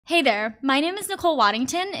Hey there, my name is Nicole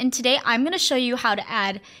Waddington, and today I'm going to show you how to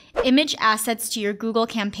add image assets to your Google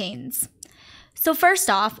campaigns. So first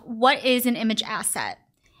off, what is an image asset?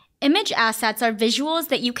 Image assets are visuals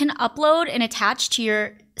that you can upload and attach to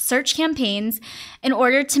your search campaigns in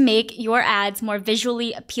order to make your ads more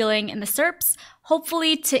visually appealing in the SERPs,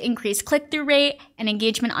 hopefully to increase click-through rate and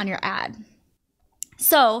engagement on your ad.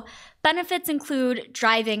 So, benefits include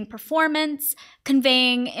driving performance,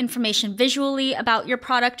 conveying information visually about your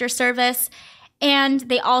product or service, and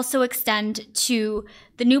they also extend to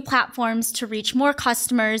the new platforms to reach more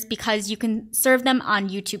customers because you can serve them on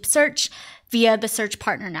YouTube search via the Search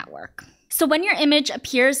Partner Network. So when your image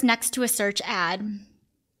appears next to a search ad,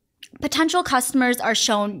 potential customers are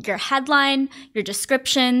shown your headline, your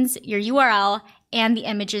descriptions, your URL, and the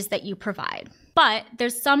images that you provide. But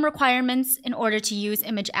there's some requirements in order to use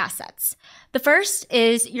image assets. The first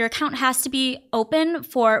is your account has to be open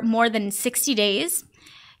for more than 60 days.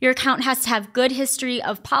 Your account has to have good history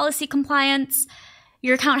of policy compliance.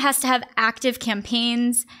 Your account has to have active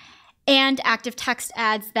campaigns and active text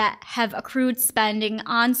ads that have accrued spending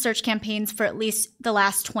on search campaigns for at least the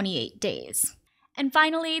last 28 days. And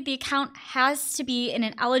finally, the account has to be in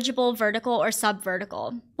an eligible vertical or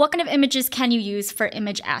sub-vertical. What kind of images can you use for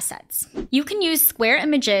image assets? You can use square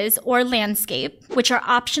images or landscape, which are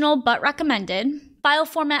optional but recommended. File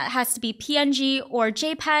format has to be PNG or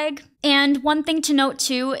JPEG. And one thing to note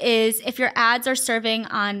too is if your ads are serving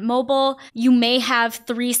on mobile, you may have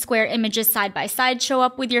 3 square images side by side show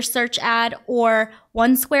up with your search ad or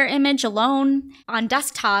 1 square image alone. On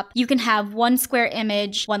desktop, you can have 1 square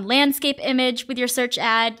image, 1 landscape image with your search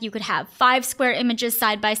ad. You could have 5 square images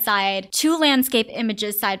side by side, 2 landscape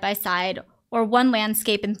images side by side, or 1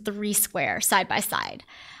 landscape and 3 square side by side.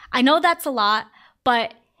 I know that's a lot,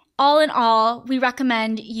 but all in all, we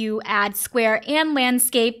recommend you add square and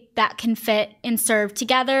landscape that can fit and serve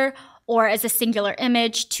together or as a singular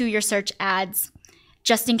image to your search ads,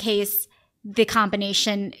 just in case the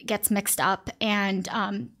combination gets mixed up and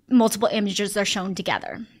multiple images are shown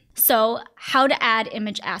together. So, how to add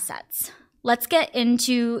image assets. Let's get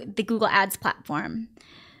into the Google Ads platform.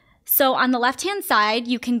 So on the left-hand side,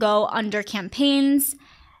 you can go under Campaigns,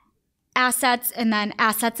 Assets, and then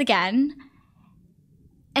Assets again.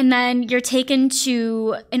 And then you're taken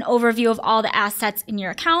to an overview of all the assets in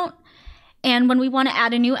your account. And when we want to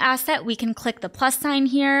add a new asset, we can click the plus sign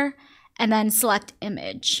here and then select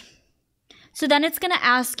image. So then it's going to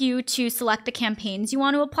ask you to select the campaigns you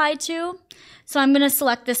want to apply to. So I'm going to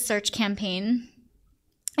select this search campaign.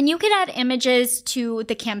 And you could add images to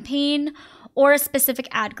the campaign or a specific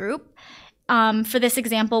ad group. For this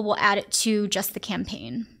example, we'll add it to just the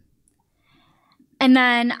campaign. And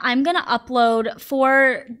then I'm going to upload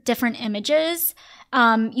 4 different images.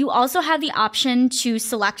 You also have the option to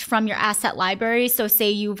select from your asset library. So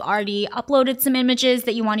say you've already uploaded some images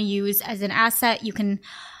that you want to use as an asset, you can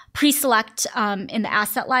pre-select in the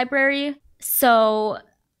asset library. So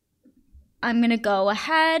I'm going to go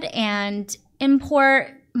ahead and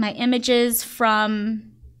import my images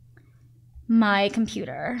from my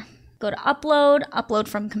computer. Go to upload, upload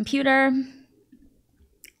from computer,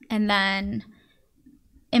 and then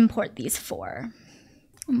import these 4.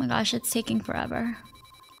 Oh my gosh, it's taking forever.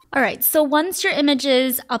 All right, so once your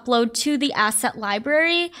images upload to the asset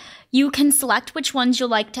library, you can select which ones you'd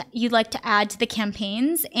like to add to the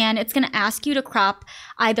campaigns, and it's going to ask you to crop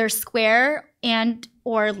either square and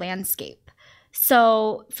or landscape.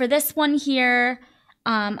 So for this one here,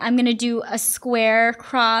 I'm going to do a square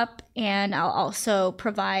crop, and I'll also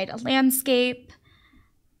provide a landscape,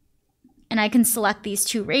 and I can select these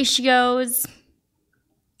 2 ratios.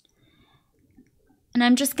 And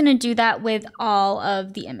I'm just going to do that with all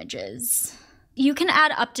of the images. You can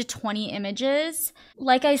add up to 20 images.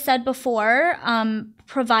 Like I said before,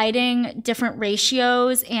 providing different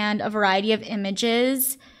ratios and a variety of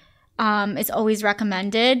images is always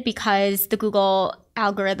recommended because the Google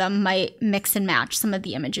algorithm might mix and match some of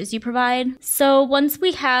the images you provide. So once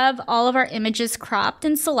we have all of our images cropped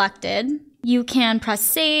and selected, you can press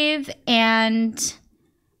save and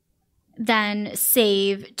then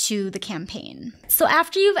save to the campaign. So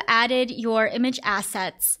after you've added your image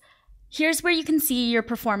assets, here's where you can see your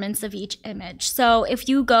performance of each image. So if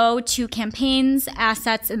you go to Campaigns,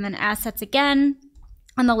 Assets, and then Assets again,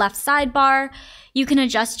 on the left sidebar, you can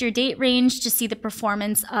adjust your date range to see the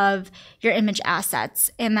performance of your image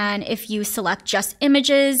assets. And then if you select just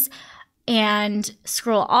images and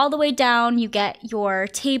scroll all the way down, you get your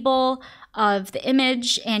table of the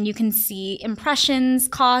image, and you can see impressions,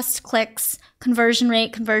 cost, clicks, conversion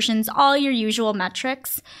rate, conversions, all your usual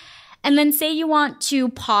metrics. And then say you want to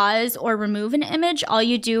pause or remove an image, all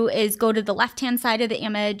you do is go to the left-hand side of the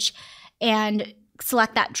image and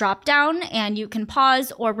select that drop down, and you can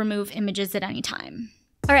pause or remove images at any time.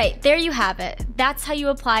 All right, there you have it. That's how you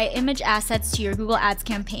apply image assets to your Google Ads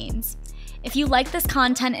campaigns. If you like this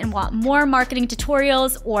content and want more marketing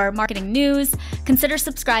tutorials or marketing news, consider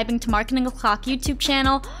subscribing to Marketing O'Clock YouTube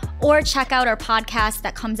channel, or check out our podcast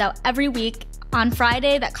that comes out every week on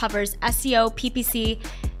Friday that covers SEO, PPC,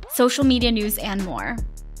 social media news, and more.